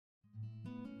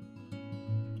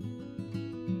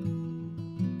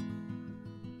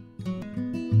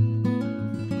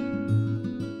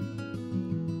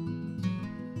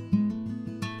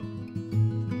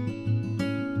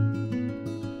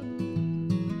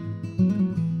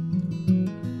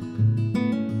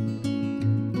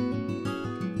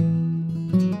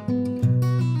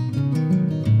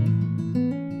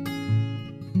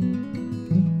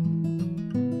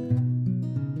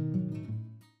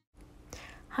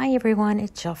Hi everyone,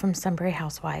 it's Jill from Sunbury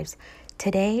Housewives.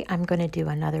 Today I'm going to do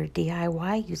another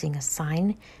DIY using a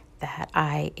sign that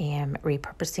I am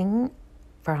repurposing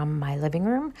from my living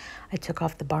room. I took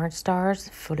off the barn stars,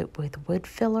 filled it with wood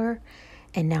filler,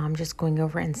 and now I'm just going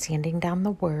over and sanding down the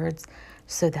words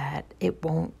so that it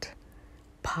won't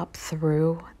pop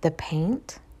through the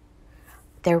paint.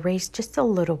 They're raised just a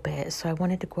little bit, so I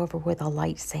wanted to go over with a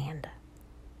light sand.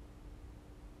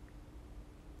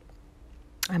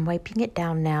 I'm wiping it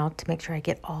down now to make sure I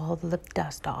get all the lip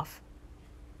dust off.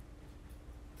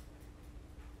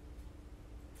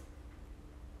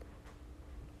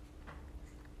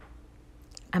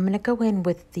 I'm going to go in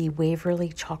with the Waverly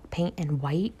chalk paint in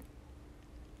white.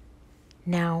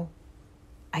 Now,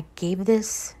 I gave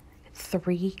this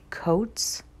 3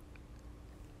 coats,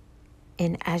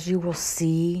 and as you will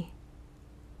see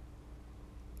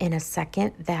in a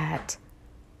second that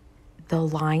the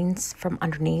lines from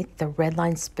underneath, the red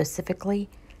lines specifically,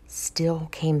 still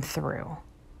came through.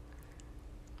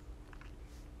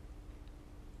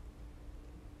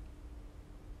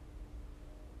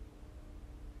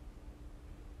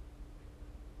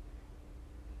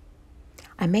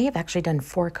 I may have actually done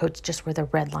 4 coats just where the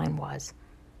red line was.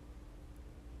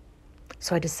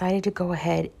 So I decided to go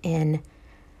ahead in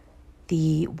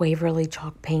the Waverly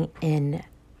chalk paint in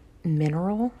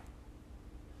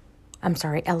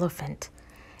elephant,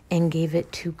 and gave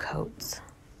it 2 coats.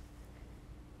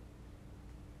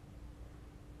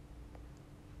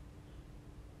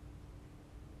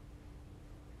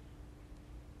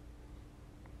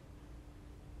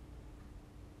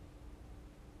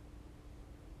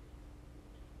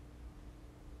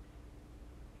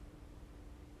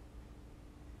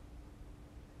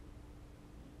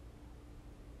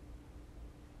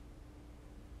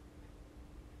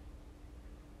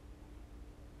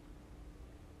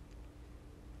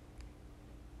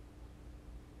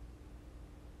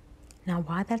 Now,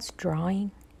 while that's drying,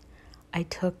 I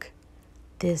took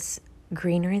this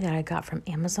greenery that I got from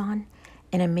Amazon,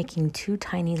 and I'm making 2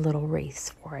 tiny little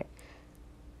wreaths for it.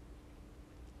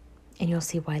 And you'll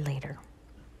see why later.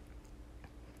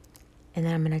 And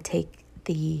then I'm going to take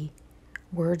the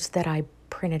words that I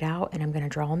printed out and I'm going to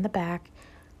draw on the back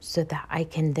so that I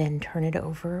can then turn it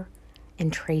over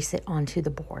and trace it onto the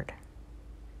board.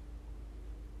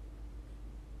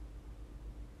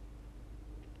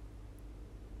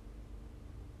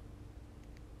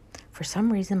 For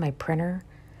some reason, my printer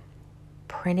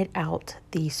printed out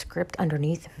the script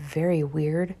underneath very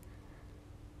weird,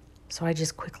 so I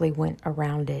just quickly went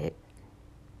around it.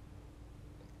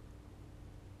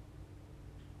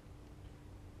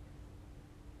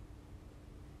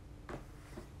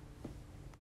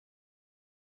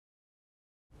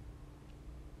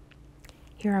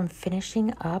 Here I'm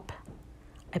finishing up.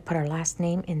 I put our last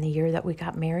name in the year that we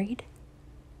got married.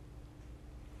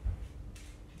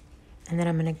 And then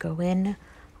I'm going to go in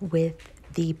with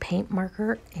the paint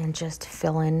marker and just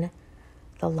fill in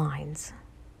the lines.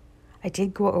 I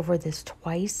did go over this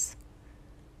twice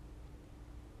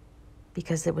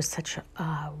because it was such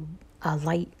a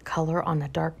light color on a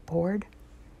dark board.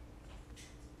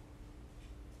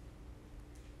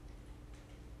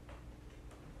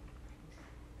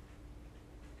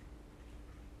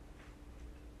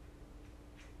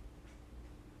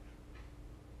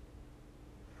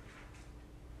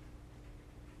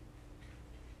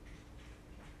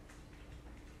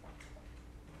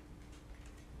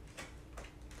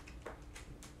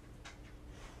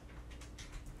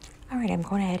 All right, I'm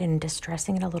going ahead and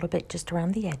distressing it a little bit just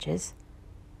around the edges.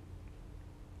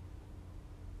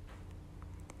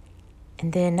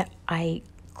 And then I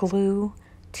glue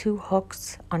 2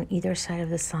 hooks on either side of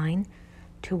the sign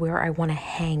to where I want to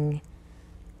hang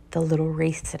the little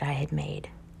wreaths that I had made.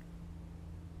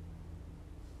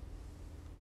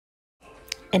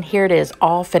 And here it is,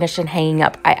 all finished and hanging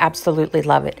up. I absolutely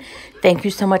love it. Thank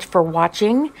you so much for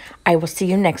watching. I will see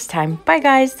you next time. Bye,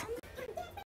 guys.